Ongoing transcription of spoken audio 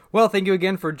Well, thank you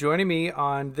again for joining me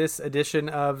on this edition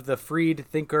of the Freed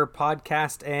Thinker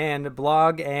podcast and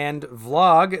blog and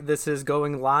vlog. This is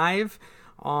going live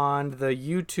on the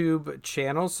YouTube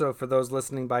channel. So for those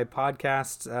listening by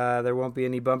podcast, there won't be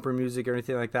any bumper music or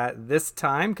anything like that this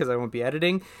time because I won't be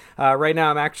editing. Right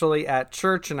now I'm actually at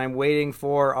church and I'm waiting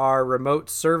for our remote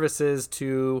services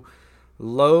to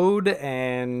load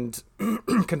and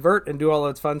convert and do all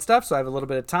its fun stuff. So I have a little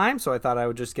bit of time. So I thought I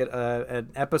would just get an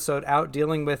episode out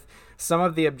dealing with some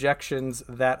of the objections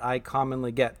that I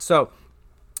commonly get. So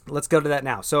let's go to that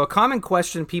now. So a common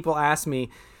question people ask me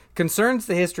concerns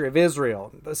the history of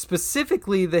Israel,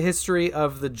 specifically the history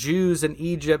of the Jews in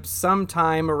Egypt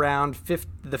sometime around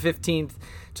the 15th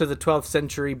to the 12th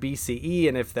century BCE,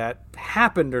 and if that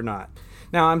happened or not.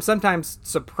 Now, I'm sometimes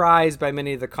surprised by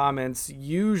many of the comments,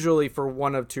 usually for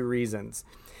one of two reasons.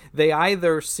 They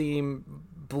either seem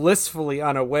blissfully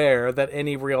unaware that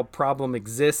any real problem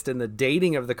exists in the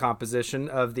dating of the composition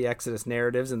of the Exodus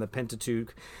narratives and the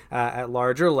Pentateuch at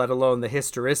larger, let alone the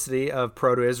historicity of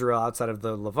Proto-Israel outside of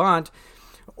the Levant,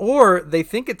 or they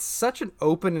think it's such an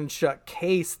open and shut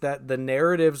case that the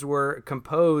narratives were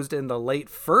composed in the late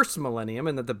first millennium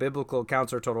and that the biblical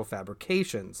accounts are total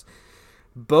fabrications.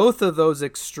 Both of those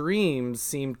extremes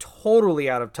seem totally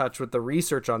out of touch with the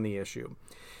research on the issue.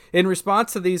 In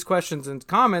response to these questions and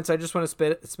comments, I just want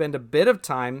to spend a bit of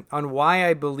time on why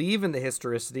I believe in the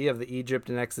historicity of the Egypt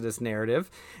and Exodus narrative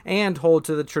and hold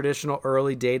to the traditional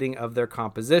early dating of their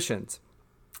compositions.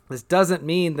 This doesn't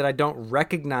mean that I don't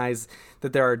recognize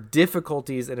that there are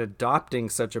difficulties in adopting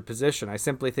such a position. I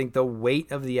simply think the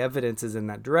weight of the evidence is in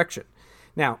that direction.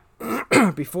 Now,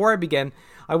 before I begin,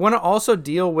 I want to also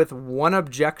deal with one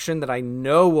objection that I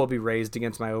know will be raised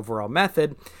against my overall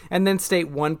method, and then state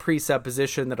one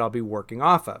presupposition that I'll be working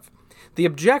off of. The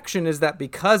objection is that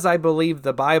because I believe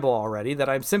the Bible already, that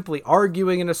I'm simply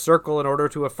arguing in a circle in order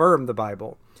to affirm the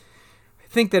Bible.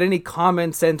 I think that any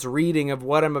common sense reading of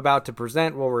what I'm about to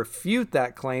present will refute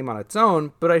that claim on its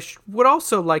own, but I would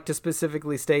also like to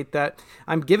specifically state that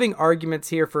I'm giving arguments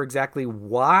here for exactly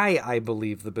why I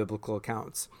believe the biblical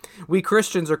accounts. We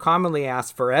Christians are commonly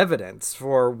asked for evidence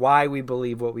for why we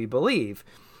believe what we believe.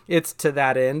 It's to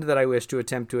that end that I wish to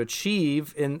attempt to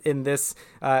achieve in this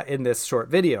short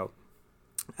video.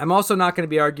 I'm also not going to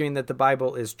be arguing that the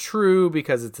Bible is true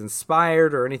because it's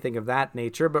inspired or anything of that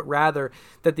nature, but rather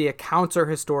that the accounts are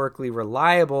historically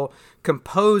reliable,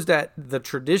 composed at the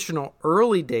traditional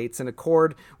early dates in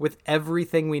accord with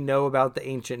everything we know about the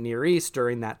ancient Near East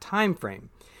during that time frame.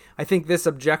 I think this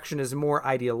objection is more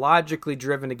ideologically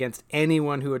driven against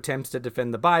anyone who attempts to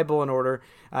defend the Bible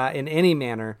in any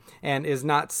manner and is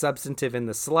not substantive in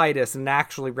the slightest and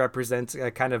actually represents a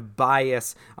kind of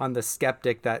bias on the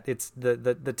skeptic that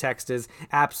the text is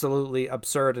absolutely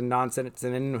absurd and nonsense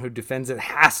and anyone who defends it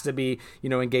has to be,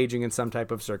 engaging in some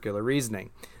type of circular reasoning.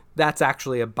 That's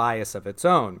actually a bias of its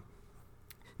own.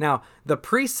 Now, the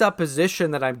presupposition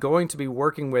that I'm going to be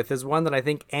working with is one that I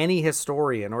think any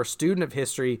historian or student of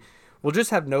history will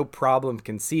just have no problem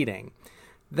conceding.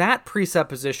 That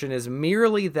presupposition is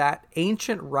merely that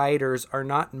ancient writers are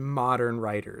not modern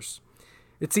writers.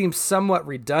 It seems somewhat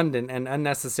redundant and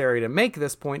unnecessary to make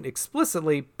this point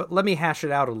explicitly, but let me hash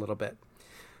it out a little bit.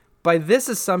 By this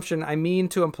assumption, I mean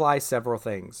to imply several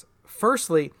things.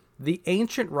 Firstly, the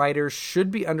ancient writers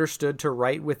should be understood to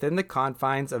write within the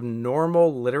confines of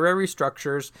normal literary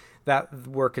structures that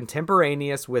were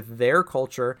contemporaneous with their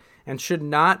culture and should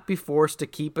not be forced to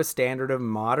keep a standard of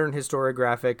modern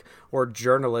historiographic or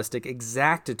journalistic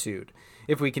exactitude,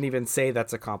 if we can even say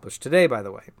that's accomplished today, by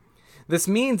the way. This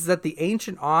means that the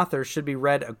ancient author should be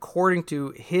read according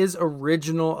to his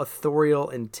original authorial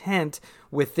intent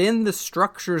within the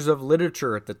structures of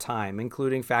literature at the time,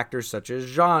 including factors such as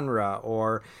genre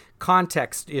or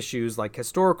context issues like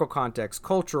historical context,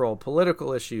 cultural,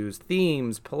 political issues,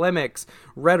 themes, polemics,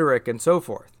 rhetoric, and so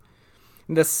forth.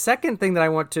 And the second thing that I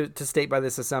want to state by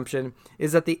this assumption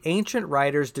is that the ancient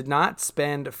writers did not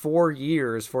spend 4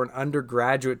 years for an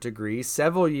undergraduate degree,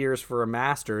 several years for a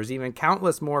master's, even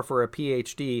countless more for a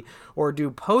PhD, or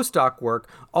do postdoc work,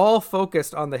 all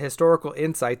focused on the historical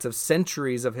insights of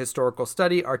centuries of historical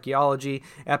study, archaeology,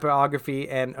 epigraphy,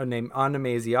 and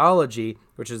onomasiology,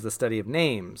 which is the study of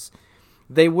names.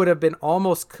 They would have been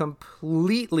almost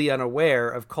completely unaware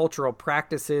of cultural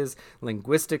practices,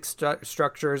 linguistic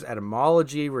structures,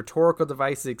 etymology, rhetorical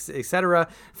devices, etc.,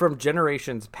 from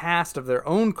generations past of their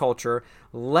own culture,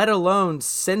 let alone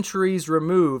centuries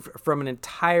removed from an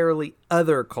entirely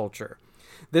other culture.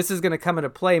 This is going to come into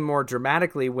play more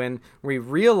dramatically when we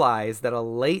realize that a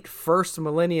late first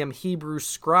millennium Hebrew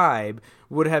scribe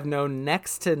would have known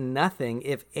next to nothing,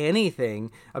 if anything,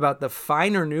 about the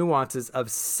finer nuances of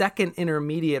second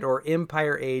intermediate or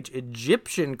empire age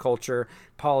Egyptian culture,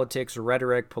 politics,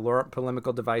 rhetoric,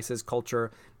 polemical devices,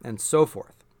 culture, and so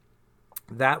forth.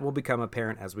 That will become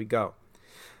apparent as we go.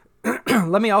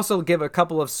 Let me also give a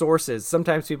couple of sources.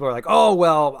 Sometimes people are like, oh,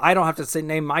 well, I don't have to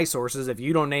name my sources if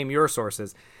you don't name your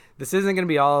sources. This isn't going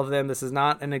to be all of them. This is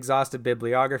not an exhaustive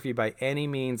bibliography by any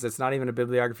means. It's not even a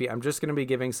bibliography. I'm just going to be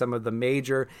giving some of the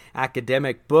major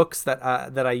academic books that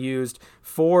I used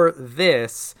for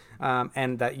this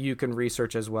and that you can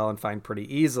research as well and find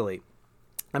pretty easily.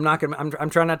 I'm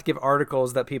trying not to give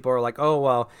articles that people are like, oh,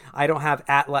 well, I don't have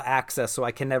ATLA access, so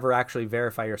I can never actually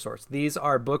verify your source. These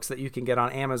are books that you can get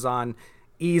on Amazon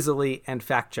easily and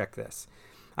fact check this.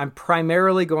 I'm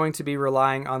primarily going to be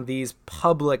relying on these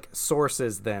public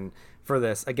sources then for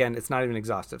this. Again, it's not even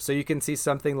exhaustive. So you can see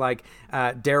something like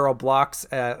Darrell Block's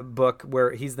book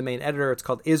where he's the main editor. It's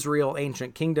called Israel,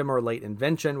 Ancient Kingdom or Late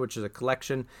Invention, which is a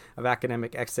collection of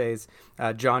academic essays.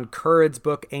 John Currid's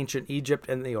book, Ancient Egypt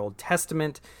and the Old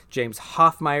Testament. James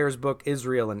Hoffmeier's book,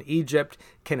 Israel and Egypt.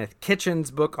 Kenneth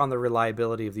Kitchen's book on the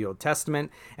reliability of the Old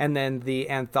Testament. And then the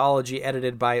anthology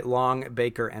edited by Long,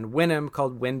 Baker, and Wenham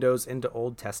called Windows into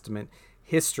Old Testament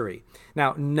History.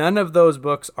 Now, none of those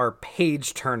books are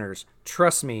page turners,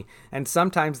 trust me, and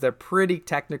sometimes they're pretty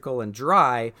technical and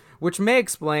dry, which may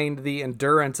explain the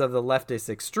endurance of the leftist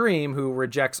extreme who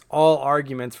rejects all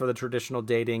arguments for the traditional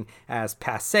dating as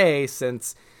passé,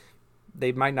 since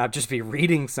they might not just be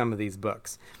reading some of these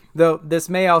books. Though this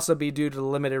may also be due to the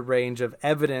limited range of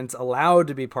evidence allowed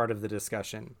to be part of the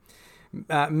discussion.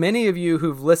 Many of you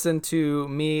who've listened to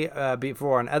me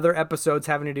before on other episodes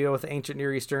having to deal with ancient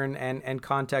Near Eastern and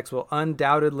context will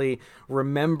undoubtedly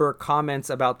remember comments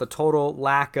about the total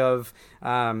lack of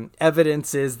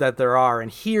evidences that there are.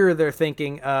 And here they're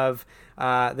thinking of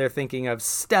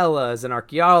stelas and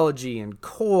archaeology and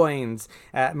coins.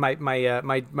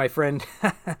 My friend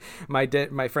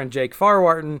my friend Jake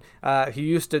Farwarton, who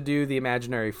used to do the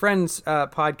Imaginary Friends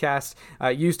podcast,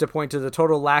 used to point to the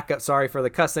total lack of, sorry for the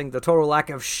cussing, the total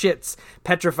lack of shits,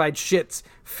 petrified shits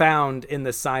found in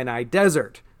the Sinai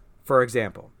Desert, for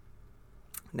example.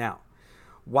 Now,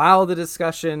 while the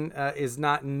discussion is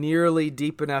not nearly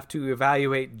deep enough to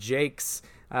evaluate Jake's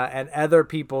and other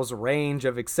people's range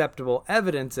of acceptable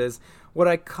evidences, what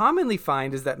I commonly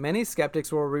find is that many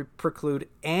skeptics will preclude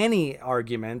any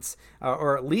arguments,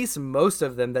 or at least most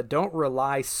of them, that don't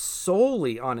rely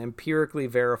solely on empirically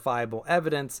verifiable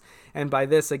evidence. And by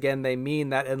this, again, they mean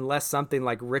that unless something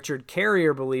like Richard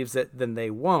Carrier believes it, then they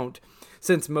won't.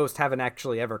 Since most haven't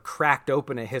actually ever cracked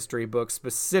open a history book,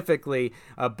 specifically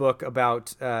a book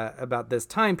about this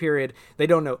time period, they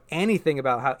don't know anything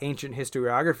about how ancient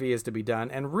historiography is to be done,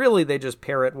 and really they just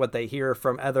parrot what they hear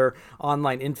from other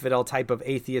online infidel type of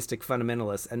atheistic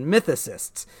fundamentalists and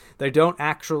mythicists. They don't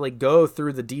actually go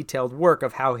through the detailed work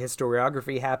of how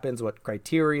historiography happens, what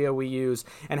criteria we use,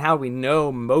 and how we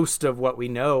know most of what we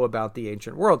know about the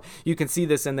ancient world. You can see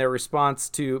this in their response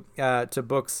to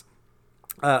books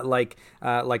like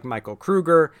Michael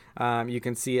Kruger. You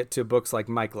can see it to books like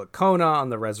Michael Licona on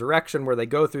the resurrection, where they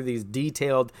go through these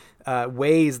detailed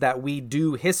ways that we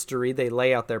do history. They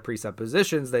lay out their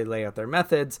presuppositions, they lay out their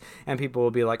methods, and people will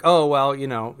be like, oh, well,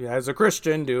 as a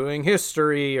Christian doing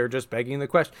history or just begging the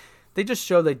question. They just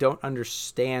show they don't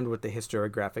understand what the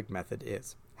historiographic method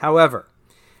is. However,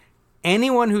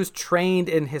 anyone who's trained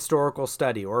in historical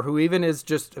study, or who even is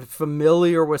just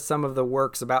familiar with some of the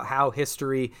works about how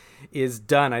history is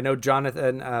done. I know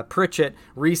Jonathan Pritchett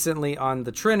recently on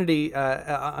the Trinity, the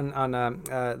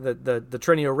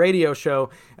Trinio radio show,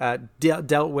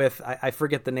 dealt with, I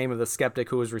forget the name of the skeptic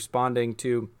who was responding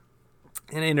to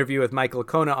an interview with Michael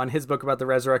Licona on his book about the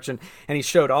resurrection, and he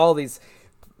showed all these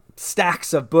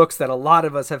stacks of books that a lot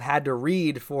of us have had to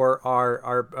read for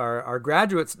our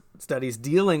graduate studies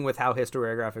dealing with how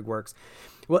historiographic works.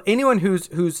 Well, anyone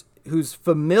who's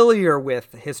familiar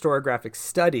with historiographic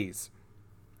studies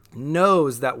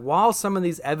knows that while some of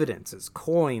these evidences,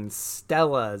 coins,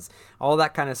 stelas, all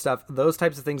that kind of stuff, those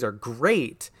types of things are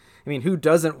great. I mean, who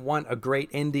doesn't want a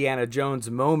great Indiana Jones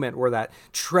moment where that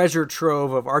treasure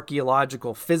trove of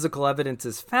archaeological physical evidence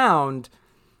is found?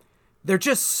 They're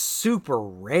just super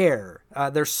rare.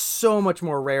 They're so much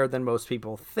more rare than most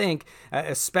people think,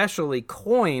 especially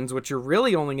coins, which you're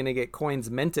really only going to get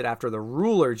coins minted after the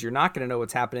rulers. You're not going to know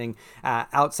what's happening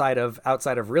outside of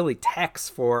really texts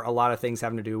for a lot of things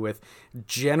having to do with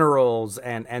generals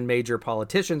and major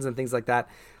politicians and things like that.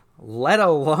 let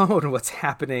alone what's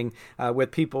happening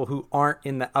with people who aren't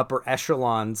in the upper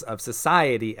echelons of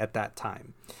society at that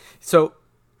time. So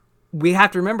we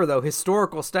have to remember, though,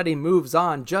 historical study moves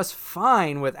on just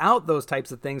fine without those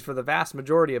types of things for the vast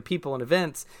majority of people and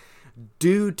events,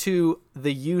 due to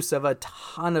the use of a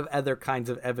ton of other kinds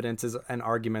of evidences and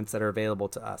arguments that are available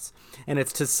to us. And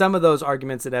it's to some of those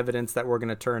arguments and evidence that we're going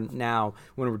to turn now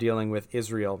when we're dealing with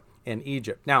Israel and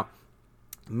Egypt. Now,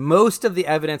 most of the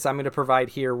evidence I'm going to provide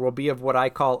here will be of what I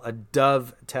call a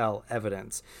dovetail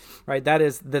evidence, right? That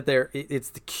is that it's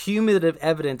the cumulative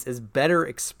evidence is better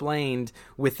explained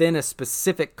within a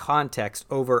specific context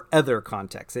over other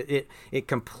contexts. It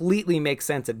completely makes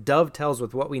sense. It dovetails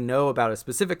with what we know about a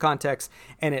specific context,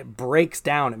 and it breaks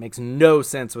down. It makes no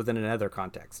sense within another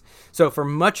context. So for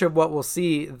much of what we'll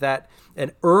see, that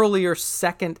an earlier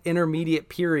second intermediate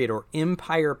period or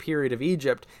empire period of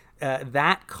Egypt,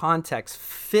 that context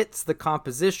fits the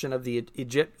composition of the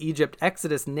Egypt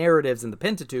Exodus narratives in the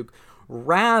Pentateuch,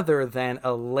 rather than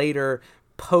a later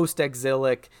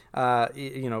post-exilic,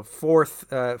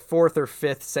 fourth or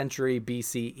fifth century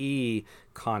BCE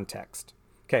context.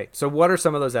 Okay, so what are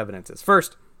some of those evidences?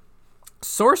 First,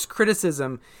 source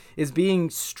criticism is being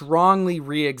strongly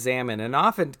re-examined and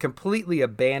often completely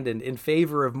abandoned in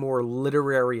favor of more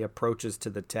literary approaches to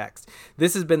the text.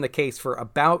 This has been the case for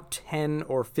about 10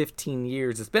 or 15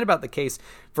 years. It's been about the case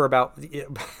for about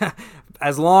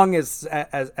as long as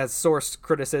source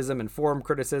criticism and form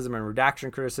criticism and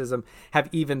redaction criticism have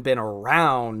even been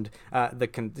around.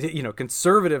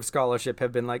 Conservative scholarship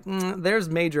have been like, there's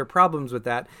major problems with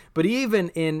that. But even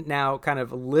in now kind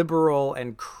of liberal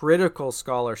and critical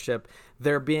scholarship,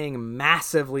 they're being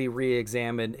massively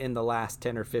re-examined in the last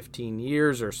 10 or 15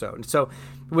 years or so. And so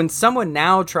when someone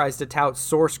now tries to tout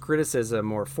source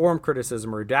criticism or form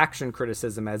criticism or redaction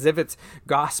criticism as if it's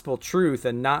gospel truth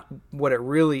and not what it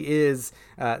really is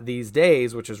these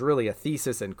days, which is really a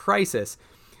thesis in crisis,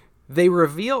 they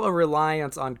reveal a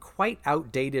reliance on quite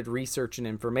outdated research and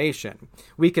information.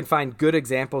 We can find good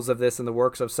examples of this in the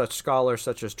works of such scholars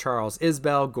such as Charles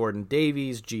Isbell, Gordon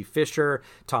Davies, G. Fisher,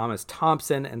 Thomas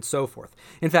Thompson, and so forth.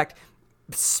 In fact,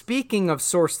 speaking of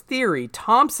source theory,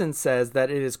 Thompson says that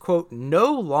it is, quote,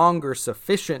 no longer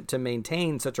sufficient to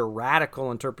maintain such a radical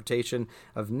interpretation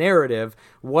of narrative,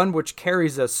 one which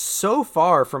carries us so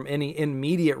far from any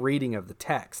immediate reading of the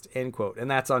text, end quote.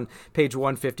 And that's on page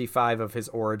 155 of his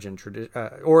Origin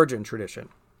Tradition.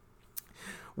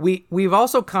 We've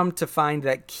also come to find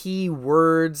that key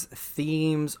words,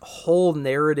 themes, whole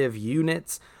narrative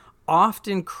units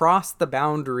often cross the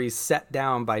boundaries set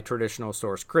down by traditional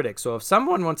source critics. So if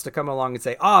someone wants to come along and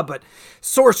say, but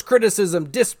source criticism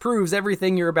disproves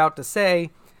everything you're about to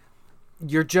say,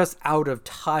 you're just out of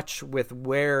touch with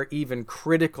where even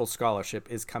critical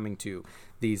scholarship is coming to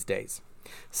these days.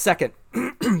 Second,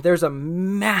 there's a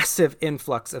massive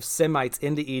influx of Semites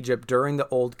into Egypt during the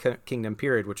Old Kingdom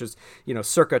period, which is,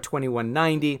 circa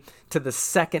 2190 to the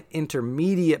second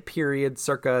intermediate period,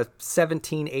 circa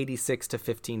 1786 to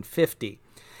 1550.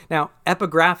 Now,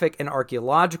 epigraphic and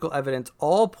archaeological evidence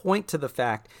all point to the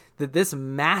fact that this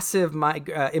massive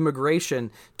immigration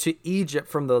to Egypt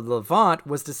from the Levant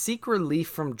was to seek relief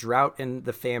from drought and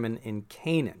the famine in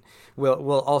Canaan.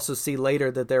 We'll also see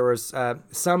later that there was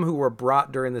some who were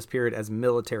brought during this period as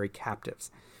military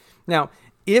captives. Now,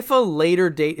 if a later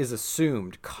date is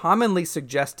assumed, commonly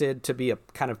suggested to be a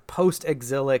kind of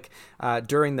post-exilic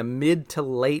during the mid to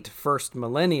late first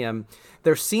millennium,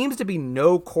 there seems to be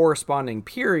no corresponding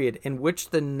period in which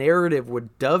the narrative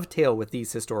would dovetail with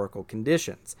these historical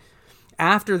conditions.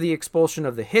 After the expulsion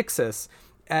of the Hyksos,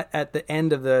 at the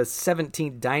end of the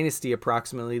 17th dynasty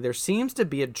approximately, there seems to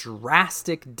be a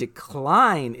drastic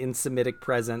decline in Semitic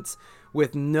presence,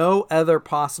 with no other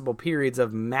possible periods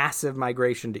of massive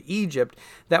migration to Egypt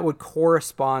that would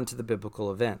correspond to the biblical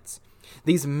events.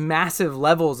 These massive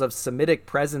levels of Semitic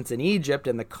presence in Egypt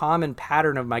and the common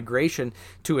pattern of migration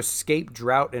to escape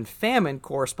drought and famine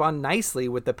correspond nicely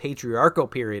with the patriarchal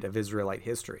period of Israelite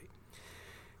history.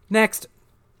 Next,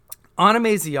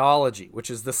 onomasiology, which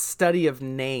is the study of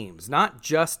names, not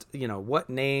just, what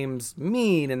names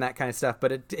mean and that kind of stuff,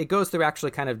 but it goes through actually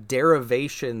kind of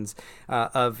derivations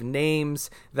of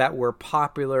names that were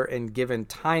popular in given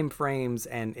time frames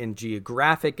and in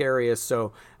geographic areas.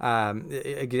 So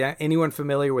again, anyone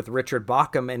familiar with Richard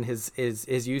Bauckham and his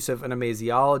use of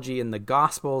onomasiology in the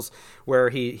Gospels, where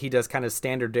he does kind of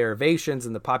standard derivations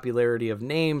and the popularity of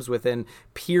names within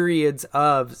periods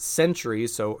of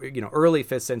centuries. So, early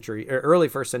 5th century, early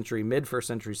first century, mid first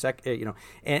century,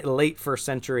 and late first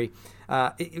century,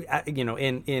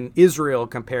 in Israel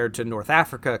compared to North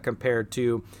Africa, compared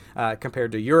to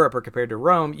Europe, or compared to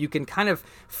Rome, you can kind of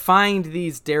find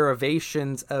these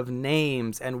derivations of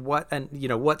names and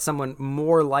what someone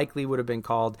more likely would have been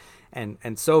called,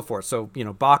 and so forth. So,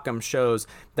 Bauckham shows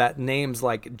that names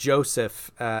like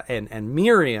Joseph and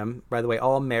Miriam, by the way,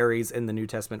 all Marys in the New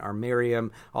Testament are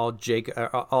Miriam, all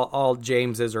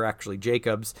Jameses are actually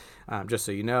Jacobs, just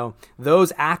so you know.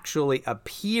 Those actually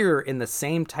appear in the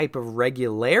same type of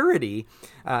regularity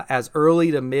as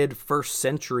early to mid first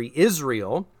century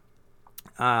Israel.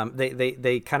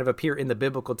 They kind of appear in the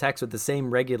biblical text with the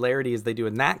same regularity as they do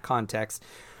in that context,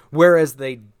 whereas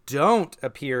they don't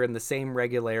appear in the same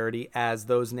regularity as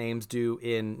those names do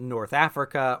in North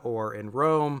Africa or in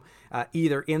Rome,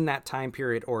 either in that time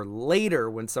period or later,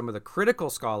 when some of the critical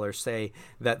scholars say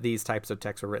that these types of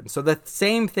texts were written. So the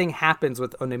same thing happens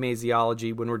with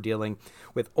onomasiology when we're dealing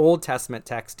with Old Testament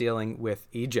texts dealing with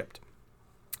Egypt.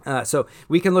 So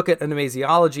we can look at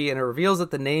onomasiology, and it reveals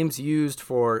that the names used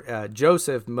for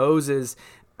Joseph, Moses,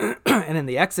 and in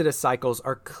the Exodus cycles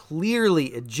are clearly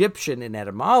Egyptian in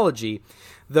etymology,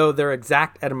 though their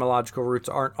exact etymological roots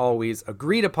aren't always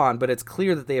agreed upon, but it's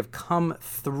clear that they have come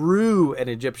through an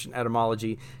Egyptian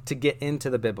etymology to get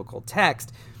into the biblical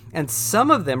text. And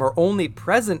some of them are only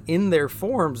present in their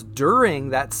forms during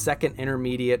that second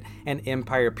intermediate and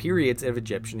empire periods of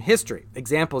Egyptian history.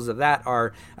 Examples of that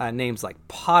are names like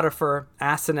Potiphar,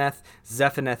 Asenath,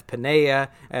 Zephanath Paneah,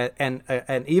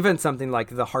 and even something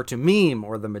like the Hartumim,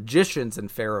 or the magicians in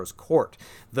Pharaoh's court.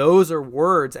 Those are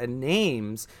words and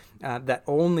names that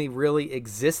only really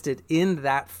existed in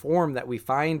that form that we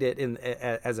find it in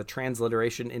as a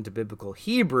transliteration into biblical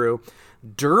Hebrew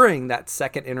during that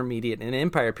second intermediate and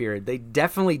empire period. They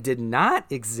definitely did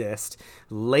not exist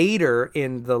later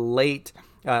in the late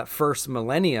first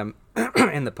millennium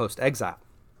in the post-exile.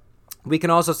 We can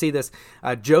also see this.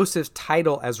 Joseph's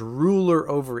title as ruler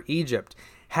over Egypt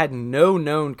had no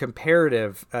known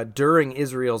comparative during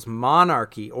Israel's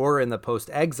monarchy or in the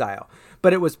post-exile,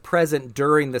 but it was present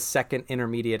during the second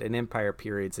intermediate and empire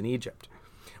periods in Egypt.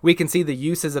 We can see the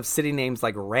uses of city names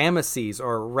like Ramesses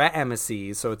or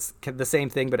Raamesses, so it's the same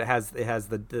thing, but it has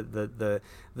the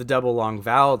double long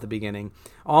vowel at the beginning.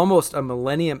 Almost a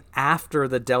millennium after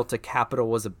the Delta capital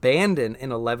was abandoned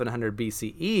in 1100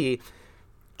 BCE,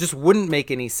 just wouldn't make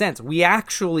any sense. We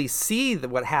actually see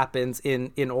what happens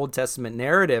in Old Testament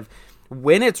narrative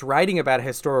when it's writing about a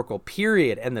historical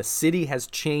period and the city has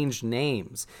changed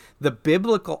names. The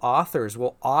biblical authors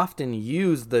will often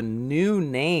use the new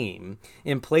name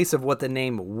in place of what the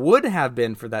name would have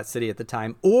been for that city at the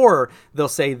time, or they'll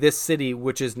say this city,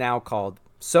 which is now called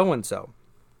so-and-so.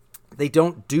 They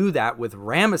don't do that with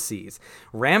Ramesses.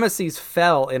 Ramesses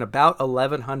fell in about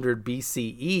 1100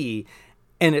 BCE,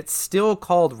 and it's still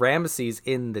called Ramesses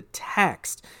in the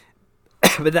text,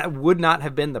 but that would not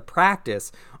have been the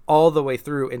practice all the way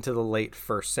through into the late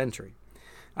first century.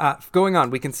 Going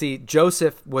on, we can see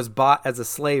Joseph was bought as a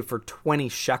slave for 20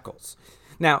 shekels.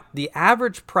 Now, the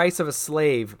average price of a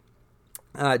slave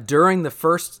during the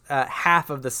first half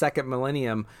of the second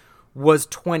millennium was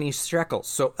 20 shekels.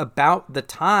 So about the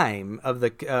time of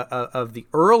the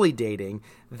early dating,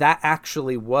 that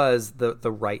actually was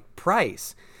the right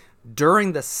price.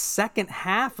 During the second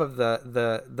half of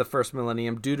the first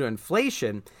millennium, due to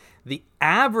inflation, the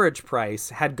average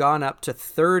price had gone up to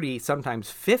 30,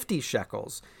 sometimes 50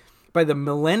 shekels. By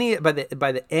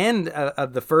the end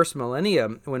of the first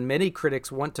millennium, when many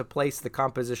critics want to place the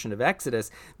composition of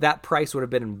Exodus, that price would have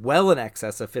been well in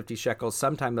excess of 50 shekels,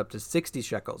 sometime up to 60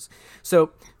 shekels.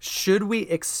 So should we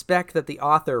expect that the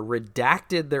author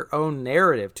redacted their own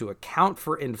narrative to account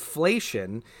for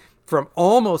inflation from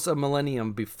almost a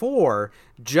millennium before,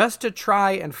 just to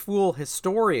try and fool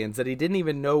historians that he didn't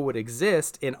even know would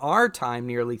exist in our time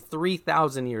nearly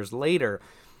 3,000 years later,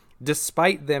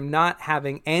 despite them not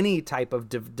having any type of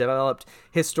developed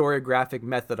historiographic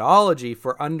methodology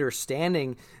for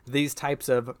understanding these types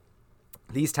of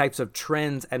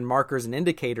trends and markers and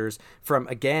indicators from,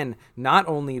 again, not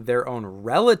only their own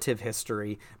relative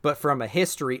history, but from a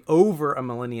history over a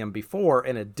millennium before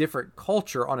in a different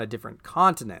culture on a different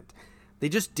continent. They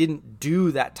just didn't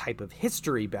do that type of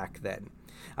history back then.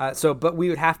 But we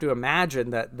would have to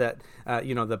imagine that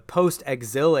the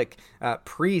post-exilic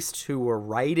priests who were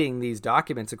writing these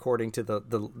documents according to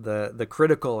the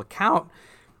critical account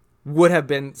would have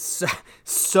been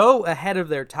so ahead of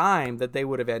their time that they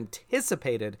would have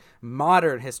anticipated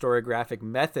modern historiographic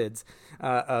methods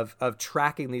of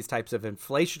tracking these types of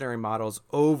inflationary models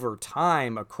over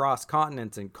time across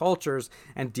continents and cultures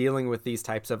and dealing with these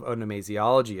types of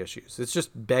onomasiology issues. It's just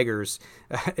beggars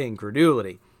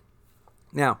incredulity.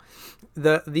 Now,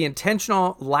 the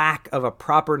intentional lack of a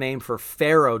proper name for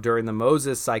Pharaoh during the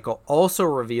Moses cycle also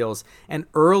reveals an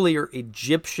earlier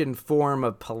Egyptian form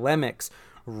of polemics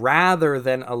rather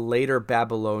than a later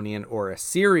Babylonian or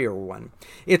Assyrian one.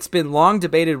 It's been long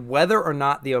debated whether or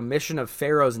not the omission of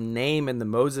Pharaoh's name in the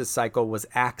Moses cycle was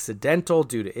accidental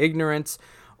due to ignorance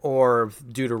or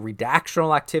due to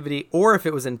redactional activity, or if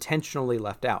it was intentionally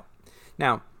left out.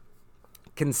 Now,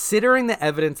 considering the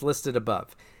evidence listed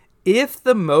above, if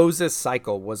the Moses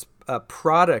cycle was a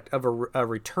product of a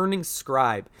returning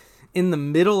scribe in the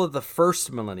middle of the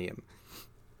first millennium,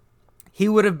 he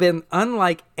would have been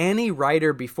unlike any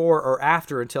writer before or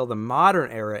after until the modern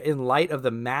era in light of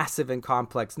the massive and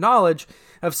complex knowledge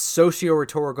of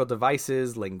socio-rhetorical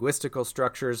devices, linguistical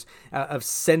structures, of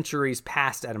centuries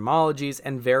past etymologies,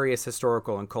 and various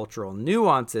historical and cultural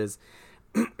nuances.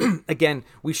 Again,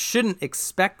 we shouldn't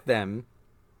expect them,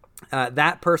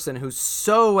 that person who's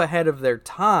so ahead of their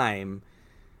time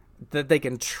that they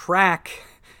can track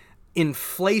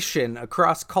inflation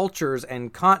across cultures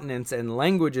and continents and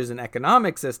languages and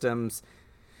economic systems,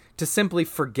 to simply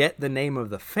forget the name of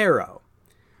the pharaoh,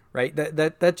 right?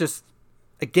 That just,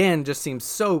 again, just seems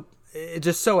so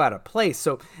out of place.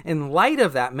 So in light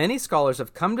of that, many scholars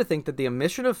have come to think that the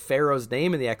omission of Pharaoh's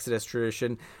name in the Exodus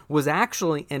tradition was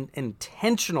actually an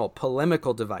intentional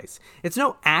polemical device. It's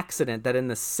no accident that in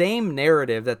the same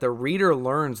narrative that the reader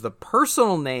learns the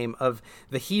personal name of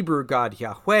the Hebrew god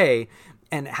Yahweh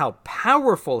and how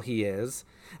powerful he is,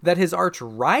 that his arch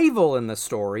rival in the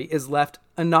story is left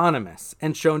anonymous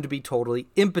and shown to be totally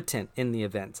impotent in the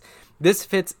events. This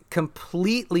fits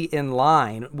completely in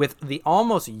line with the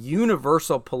almost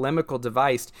universal polemical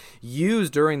device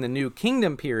used during the New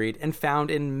Kingdom period and found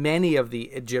in many of the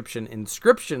Egyptian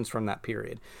inscriptions from that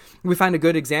period. We find a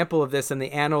good example of this in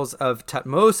the annals of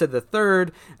Thutmose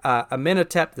III,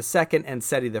 Amenhotep II, and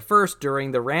Seti I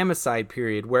during the Ramesside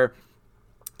period, where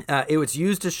it was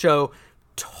used to show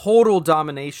total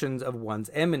dominations of one's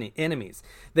enemies.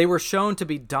 They were shown to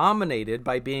be dominated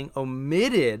by being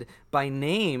omitted by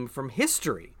name from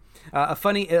history. A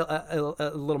funny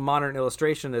a little modern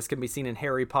illustration of this can be seen in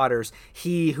Harry Potter's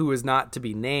 "He Who Is Not to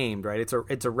Be Named." Right,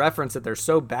 it's a reference that they're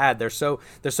so bad, they're so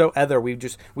other. We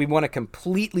want to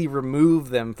completely remove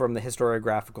them from the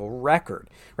historiographical record.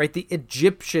 Right, the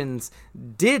Egyptians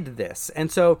did this, and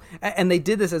they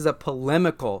did this as a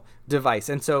polemical device.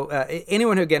 And so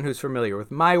anyone who's familiar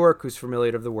with my work, who's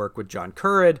familiar with the work with John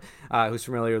Currid, who's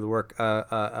familiar with the work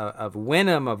of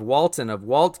Wenham, of Walton, of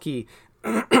Waltke,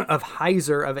 of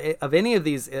Heiser, of any of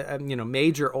these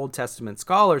major Old Testament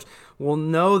scholars, will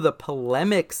know the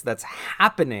polemics that's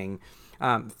happening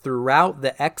throughout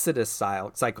the Exodus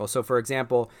cycle. So, for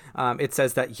example, it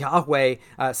says that Yahweh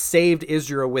saved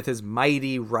Israel with his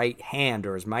mighty right hand,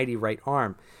 or his mighty right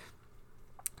arm.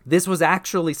 This was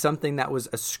actually something that was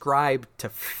ascribed to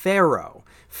Pharaoh.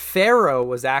 Pharaoh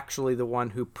was actually the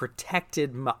one who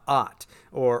protected Ma'at,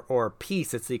 or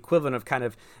peace. It's the equivalent of kind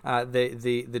of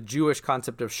the Jewish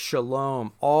concept of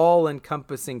shalom,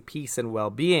 all-encompassing peace and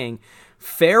well-being.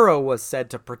 Pharaoh was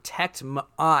said to protect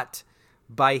Ma'at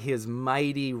by his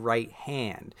mighty right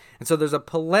hand. And so there's a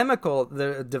polemical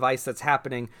device that's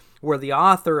happening where the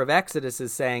author of Exodus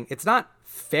is saying it's not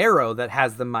Pharaoh that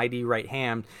has the mighty right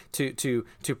hand to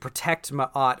protect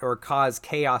Ma'at or cause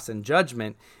chaos and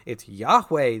judgment. It's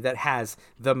Yahweh that has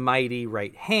the mighty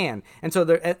right hand. And so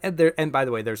and by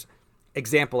the way, there's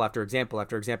example after example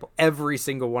after example. Every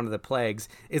single one of the plagues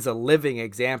is a living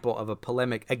example of a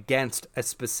polemic against a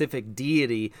specific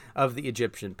deity of the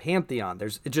Egyptian pantheon.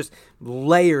 There's just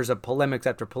layers of polemics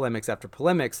after polemics after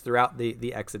polemics throughout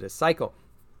the Exodus cycle.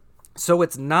 So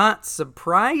it's not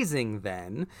surprising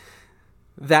then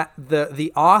that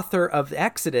the author of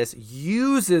Exodus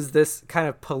uses this kind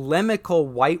of polemical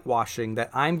whitewashing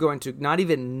that I'm going to not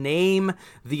even name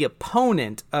the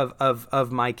opponent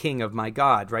of my king, of my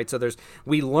God, right? So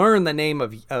we learn the name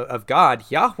of God,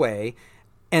 Yahweh,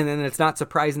 and then it's not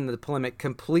surprising that the polemic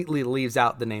completely leaves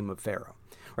out the name of Pharaoh,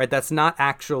 right? That's not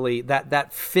actually,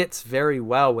 that fits very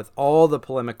well with all the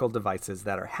polemical devices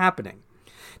that are happening.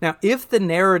 Now, if the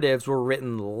narratives were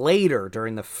written later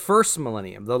during the first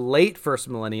millennium, the late first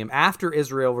millennium, after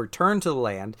Israel returned to the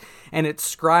land, and its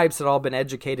scribes had all been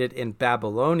educated in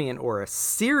Babylonian or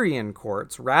Assyrian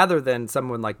courts, rather than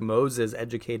someone like Moses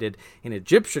educated in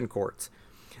Egyptian courts,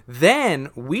 then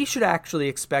we should actually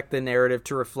expect the narrative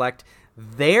to reflect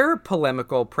their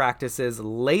polemical practices,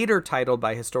 later titled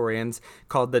by historians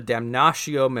called the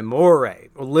damnatio memoriae,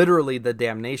 literally the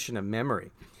damnation of memory.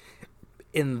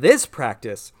 In this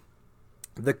practice,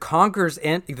 the conquered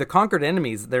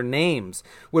enemies, their names,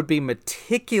 would be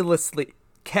meticulously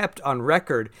kept on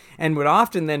record and would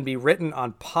often then be written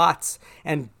on pots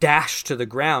and dashed to the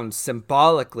ground,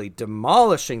 symbolically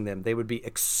demolishing them. They would be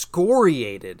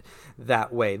excoriated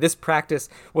that way. This practice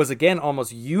was again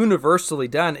almost universally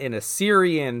done in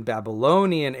Assyrian,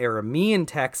 Babylonian, Aramean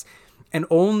texts, and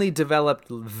only developed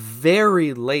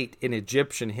very late in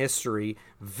Egyptian history,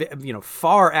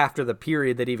 far after the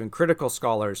period that even critical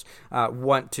scholars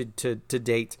want to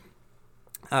date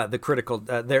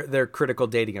their critical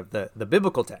dating of the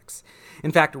biblical texts.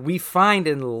 In fact, we find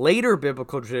in later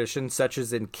biblical traditions, such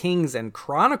as in Kings and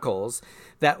Chronicles,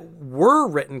 that were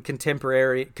written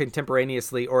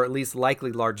contemporaneously, or at least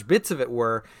likely large bits of it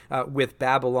were, with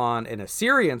Babylon and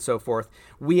Assyria and so forth.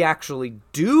 We actually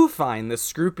do find the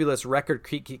scrupulous record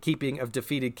keeping of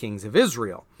defeated kings of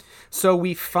Israel. So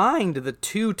we find the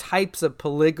two types of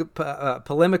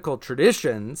polemical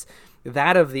traditions,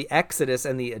 that of the Exodus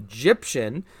and the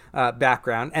Egyptian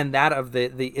background, and that of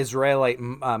the Israelite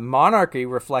monarchy,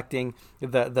 reflecting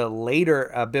the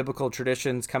later biblical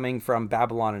traditions coming from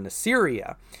Babylon and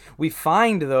Assyria. We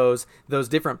find those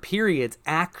different periods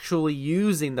actually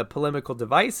using the polemical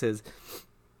devices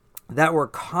that were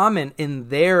common in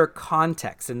their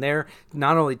context, in their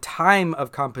not only time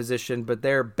of composition, but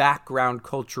their background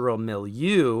cultural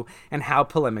milieu and how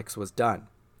polemics was done.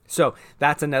 So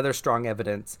that's another strong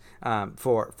evidence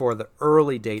for the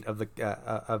early date of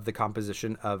the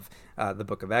composition of the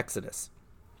book of Exodus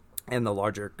and the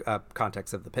larger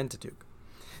context of the Pentateuch.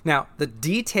 Now, the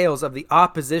details of the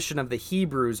opposition of the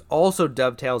Hebrews also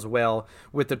dovetails well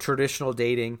with the traditional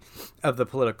dating of the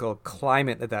political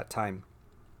climate at that time.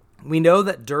 We know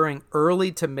that during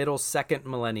early to middle second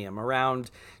millennium,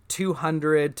 around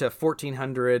 200 to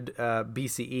 1400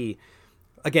 BCE,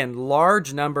 again,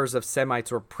 large numbers of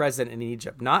Semites were present in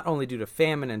Egypt, not only due to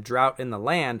famine and drought in the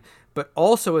land, but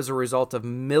also as a result of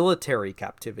military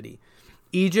captivity.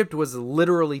 Egypt was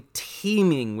literally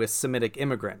teeming with Semitic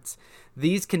immigrants.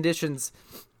 These conditions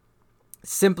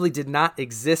simply did not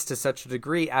exist to such a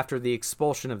degree after the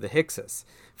expulsion of the Hyksos.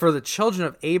 For the children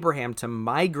of Abraham to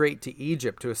migrate to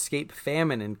Egypt to escape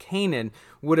famine in Canaan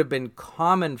would have been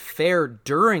common fare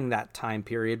during that time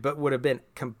period, but would have been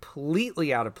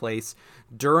completely out of place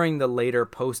during the later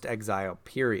post-exile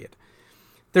period.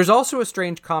 There's also a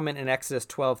strange comment in Exodus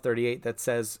 12:38 that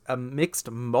says a mixed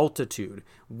multitude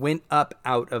went up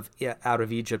out of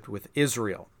Egypt with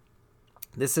Israel.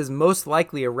 This is most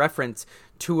likely a reference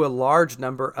to a large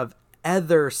number of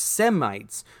other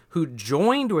Semites who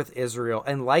joined with Israel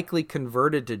and likely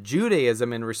converted to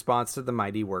Judaism in response to the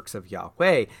mighty works of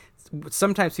Yahweh.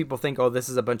 Sometimes people think, oh, this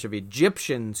is a bunch of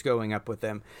Egyptians going up with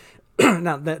them.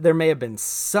 Now, there may have been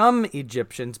some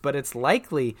Egyptians, but it's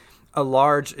likely a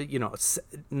large,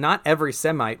 not every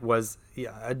Semite was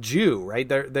a Jew, right?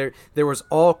 There was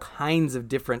all kinds of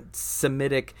different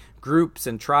Semitic groups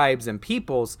and tribes and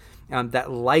peoples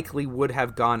that likely would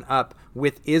have gone up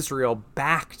with Israel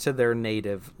back to their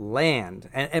native land.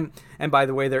 And by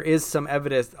the way, there is some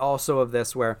evidence also of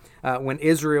this where when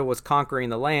Israel was conquering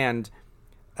the land,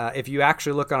 if you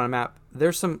actually look on a map,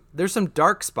 there's some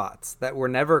dark spots that were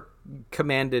never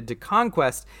commanded to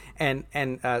conquest, and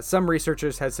some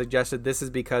researchers have suggested this is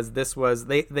because this was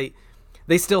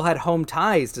they still had home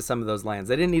ties to some of those lands.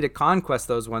 They didn't need to conquest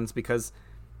those ones because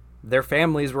their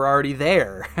families were already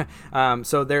there.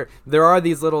 So there are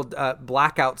these little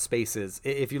blackout spaces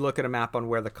if you look at a map on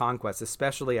where the conquest,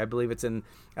 especially I believe it's in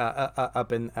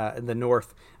up in the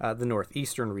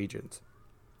northeastern regions.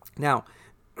 Now.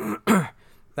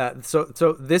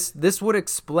 So this would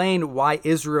explain why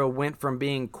Israel went from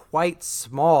being quite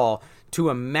small to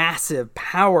a massive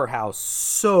powerhouse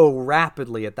so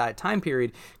rapidly at that time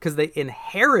period, because they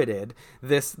inherited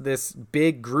this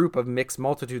big group of mixed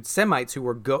multitude Semites who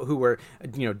were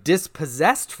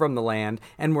dispossessed from the land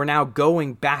and were now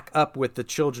going back up with the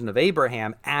children of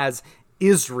Abraham as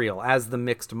Israel, as the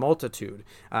mixed multitude,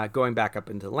 going back up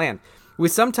into the land. We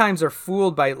sometimes are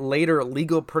fooled by later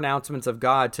legal pronouncements of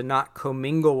God to not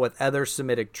commingle with other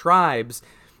Semitic tribes,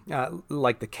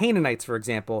 like the Canaanites, for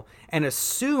example, and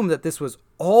assume that this was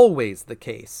always the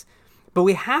case. But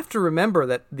we have to remember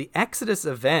that the Exodus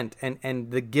event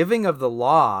and the giving of the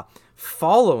law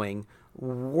following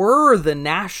were the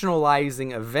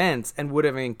nationalizing events and would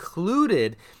have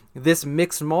included this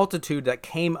mixed multitude that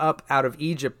came up out of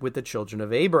Egypt with the children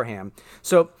of Abraham.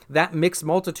 So that mixed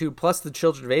multitude plus the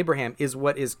children of Abraham is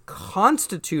what is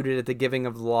constituted at the giving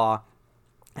of the law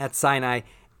at Sinai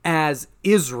as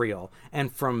Israel.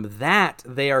 And from that,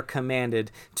 they are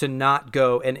commanded to not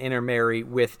go and intermarry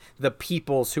with the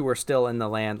peoples who were still in the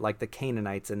land, like the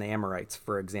Canaanites and the Amorites,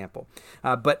 for example.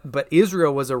 But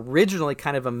Israel was originally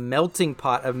kind of a melting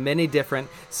pot of many different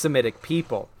Semitic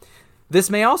people.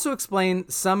 This may also explain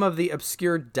some of the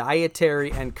obscure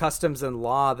dietary and customs and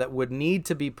law that would need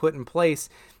to be put in place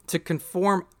to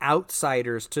conform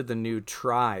outsiders to the new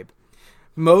tribe.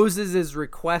 Moses'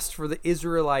 request for the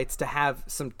Israelites to have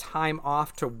some time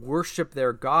off to worship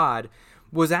their God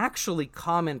was actually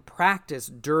common practice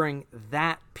during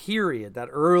that period, that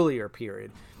earlier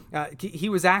period. He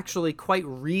was actually quite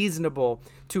reasonable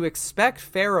to expect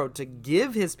Pharaoh to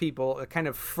give his people a kind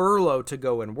of furlough to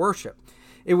go and worship.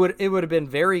 It would have been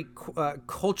very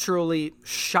culturally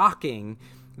shocking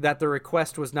that the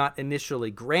request was not initially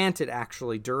granted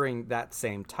actually during that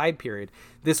same time period.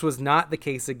 This was not the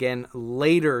case again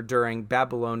later during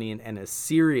Babylonian and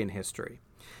Assyrian history.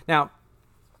 Now,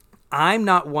 I'm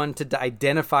not one to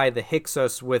identify the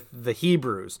Hyksos with the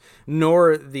Hebrews,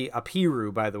 nor the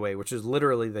Apiru, by the way, which is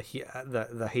literally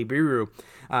the Hebrew.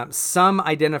 Some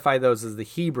identify those as the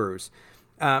Hebrews.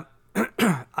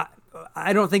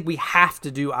 I don't think we have to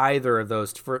do either of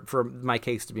those for my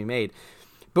case to be made.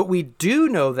 But we do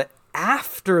know that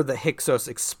after the Hyksos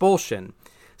expulsion,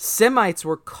 Semites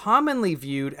were commonly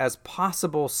viewed as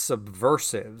possible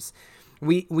subversives.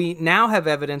 We now have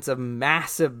evidence of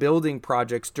massive building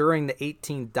projects during the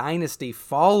 18th dynasty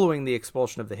following the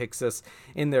expulsion of the Hyksos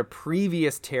in their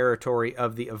previous territory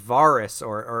of the Avaris,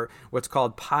 or what's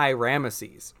called Pi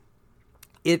Ramesses.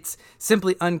 It's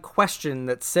simply unquestioned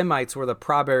that Semites were the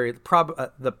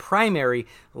primary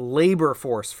labor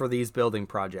force for these building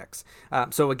projects.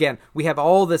 So again, we have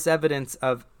all this evidence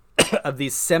of of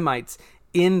these Semites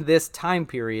in this time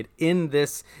period, in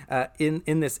this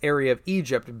area of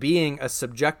Egypt, being a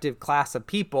subjective class of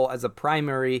people as a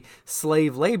primary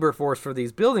slave labor force for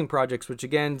these building projects, which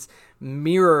again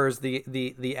mirrors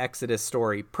the Exodus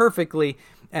story perfectly.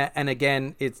 And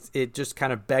again, it just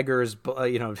kind of beggars,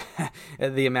 the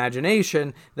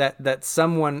imagination that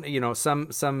someone,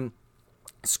 some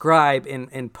scribe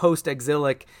in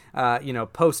post-exilic,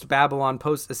 post-Babylon,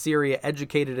 post-Assyria,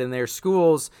 educated in their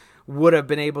schools, would have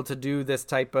been able to do this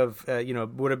type of,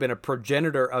 would have been a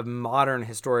progenitor of modern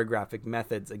historiographic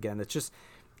methods. Again, it's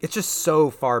just so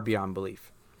far beyond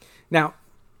belief. Now,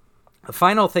 the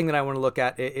final thing that I want to look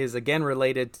at is, again,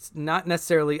 related, not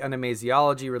necessarily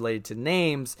onomasiology related to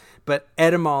names, but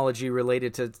etymology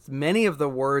related to many of the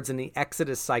words in the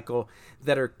Exodus cycle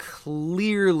that are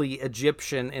clearly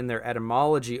Egyptian in their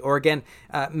etymology, or again,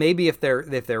 maybe if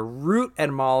their root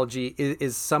etymology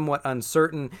is somewhat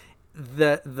uncertain,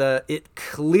 it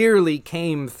clearly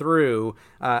came through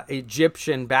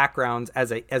Egyptian backgrounds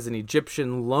as an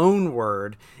Egyptian loan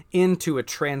word into a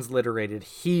transliterated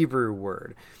Hebrew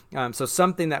word. So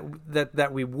something that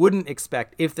we wouldn't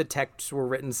expect if the texts were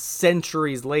written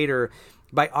centuries later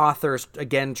by authors,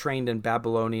 again, trained in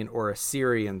Babylonian or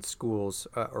Assyrian schools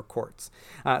or courts.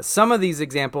 Some of these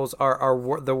examples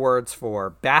are the words for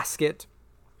basket,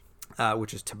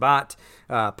 which is tabat,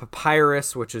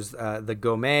 papyrus, which is the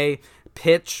gomeh,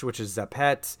 pitch, which is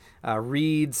zapet,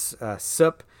 reeds,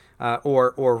 sup,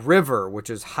 or river, which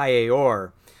is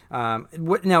hayor.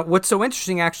 Now, what's so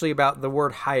interesting actually about the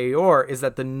word hayor is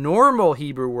that the normal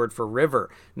Hebrew word for river,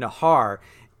 nahar,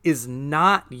 is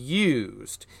not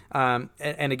used. And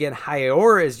again,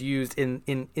 hayor is used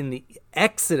in the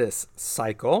Exodus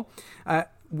cycle,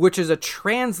 which is a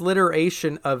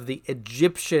transliteration of the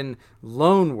Egyptian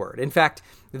loan word. In fact,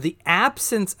 the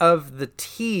absence of the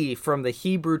T from the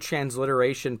Hebrew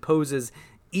transliteration poses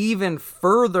even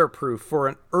further proof for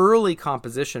an early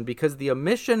composition, because the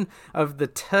omission of the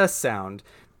T sound,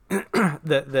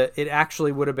 it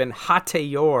actually would have been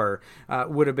hateyor,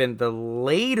 would have been the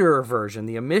later version.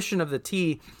 The omission of the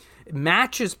T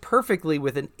matches perfectly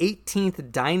with an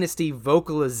 18th dynasty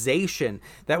vocalization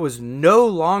that was no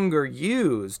longer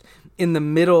used in the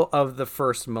middle of the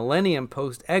first millennium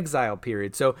post-exile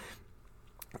period. So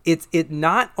it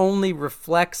not only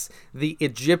reflects the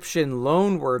Egyptian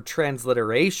loanword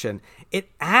transliteration, it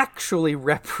actually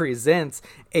represents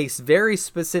a very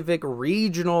specific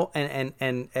regional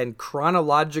and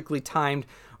chronologically timed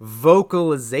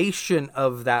vocalization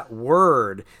of that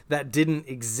word that didn't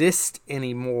exist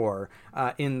anymore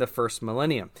in the first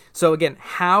millennium. So again,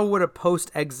 how would a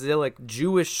post-exilic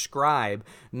Jewish scribe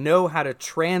know how to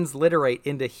transliterate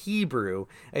into Hebrew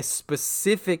a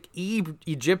specific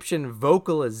Egyptian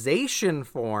vocalization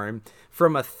form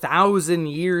from 1,000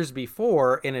 years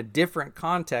before in a different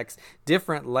context,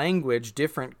 different language,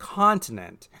 different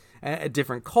continent, a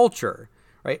different culture,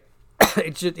 right?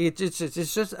 It's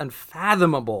just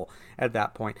unfathomable at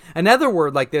that point. Another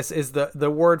word like this is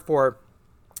the word for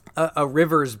a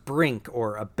river's brink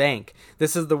or a bank.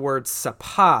 This is the word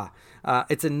sapah.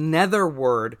 It's another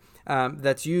word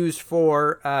that's used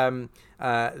for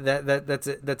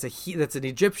that's an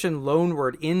Egyptian loan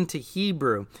word into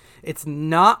Hebrew. It's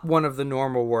not one of the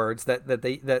normal words that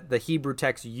the Hebrew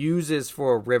text uses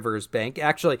for a river's bank.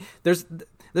 Actually, there's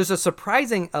a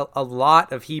surprising a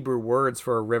lot of Hebrew words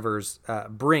for a river's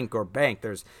brink or bank.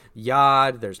 There's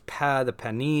yad, there's the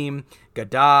panim,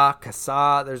 gada,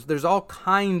 kasa. There's all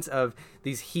kinds of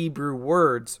these Hebrew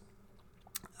words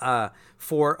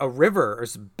for a river or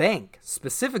bank,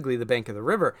 specifically the bank of the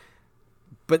river.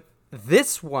 But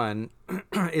this one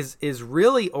is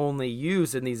really only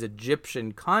used in these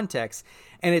Egyptian contexts,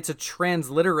 and it's a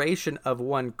transliteration of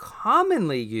one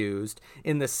commonly used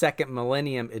in the second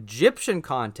millennium Egyptian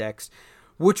context,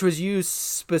 which was used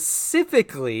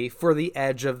specifically for the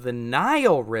edge of the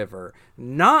Nile River,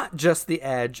 not just the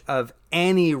edge of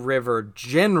any river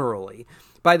generally.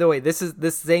 By the way, this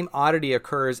same oddity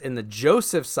occurs in the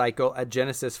Joseph cycle at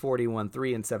Genesis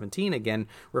 41:3 and 17, again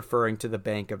referring to the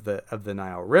bank of the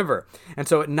Nile River. And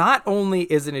so it not only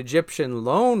is an Egyptian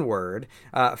loan word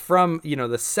from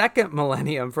the second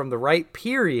millennium, from the right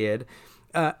period,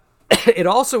 it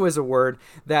also is a word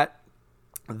that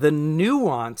the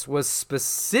nuance was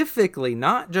specifically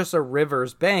not just a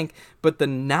river's bank, but the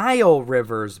Nile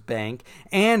River's bank.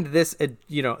 And this,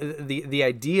 the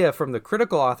idea from the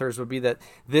critical authors would be that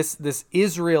this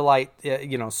Israelite,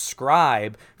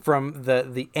 scribe from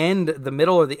the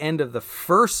middle or the end of the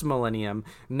first millennium,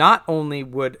 not only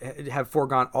would have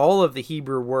foregone all of the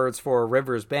Hebrew words for a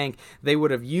river's bank, they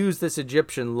would have used this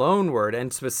Egyptian loan word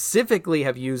and specifically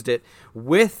have used it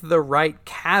with the right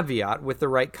caveat, with the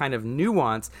right kind of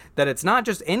nuance, that it's not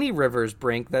just any river's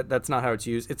brink, that's not how it's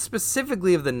used. It's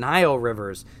specifically of the Nile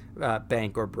River's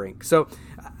bank or brink. So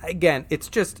again, it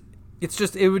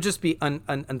would just be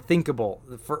unthinkable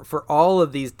for all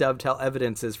of these dovetail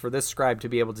evidences for this scribe to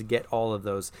be able to get all of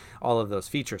those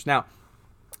features. Now,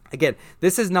 again,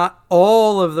 this is not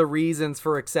all of the reasons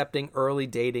for accepting early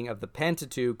dating of the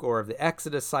Pentateuch or of the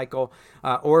Exodus cycle,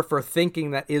 or for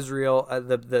thinking that Israel,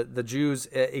 the Jews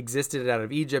existed out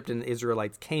of Egypt and the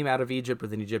Israelites came out of Egypt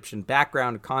with an Egyptian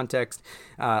background, context,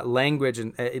 language,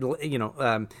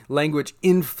 and language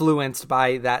influenced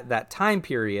by that time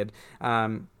period.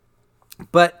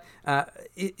 But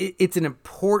it's an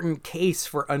important case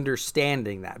for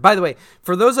understanding that. By the way,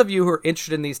 for those of you who are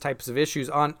interested in these types of issues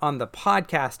on the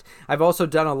podcast, I've also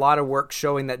done a lot of work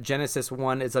showing that Genesis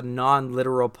 1 is a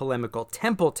non-literal polemical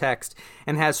temple text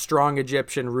and has strong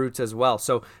Egyptian roots as well.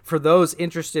 So for those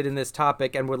interested in this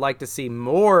topic and would like to see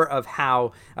more of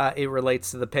how it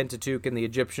relates to the Pentateuch and the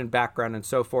Egyptian background and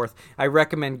so forth, I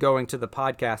recommend going to the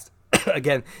podcast.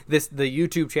 Again, the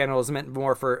YouTube channel is meant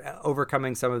more for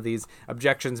overcoming some of these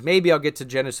objections. Maybe I'll get to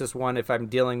Genesis 1 if I'm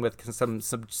dealing with some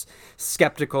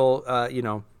skeptical,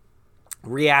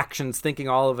 reactions, thinking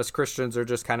all of us Christians are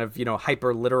just kind of,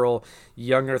 hyper literal,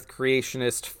 young earth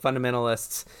creationist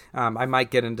fundamentalists. I might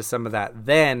get into some of that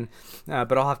then,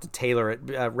 but I'll have to tailor it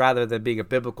rather than being a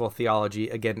biblical theology,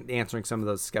 again, answering some of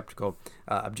those skeptical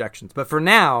objections. But for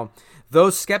now,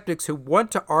 those skeptics who want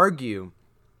to argue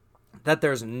that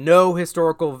there's no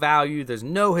historical value, there's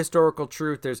no historical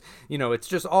truth, there's, it's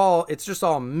just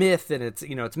all myth, and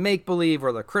it's make believe,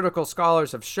 or the critical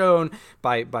scholars have shown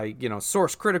by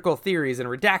source critical theories and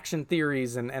redaction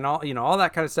theories and all, all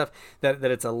that kind of stuff, that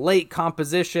it's a late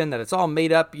composition, that it's all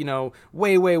made up,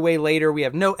 way later. We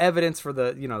have no evidence for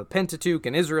the Pentateuch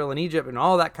and Israel and Egypt and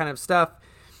all that kind of stuff.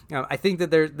 I think that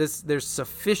there's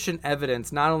sufficient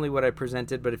evidence, not only what I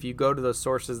presented, but if you go to those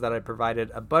sources that I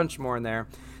provided, a bunch more in there,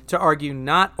 to argue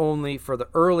not only for the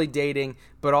early dating,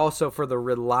 but also for the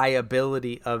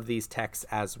reliability of these texts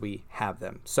as we have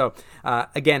them. So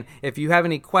again, if you have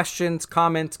any questions,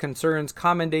 comments, concerns,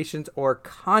 commendations, or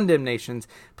condemnations,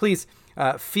 please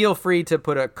feel free to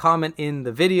put a comment in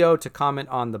the video, to comment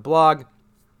on the blog.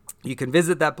 You can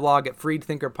visit that blog at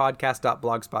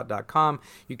freedthinkerpodcast.blogspot.com.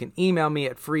 You can email me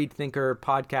at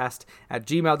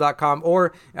freedthinkerpodcast@gmail.com,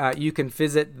 or you can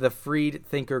visit the Freed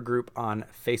Thinker group on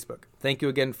Facebook. Thank you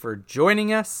again for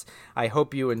joining us. I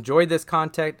hope you enjoyed this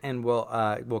content, and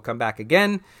we'll come back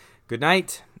again. Good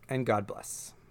night, and God bless.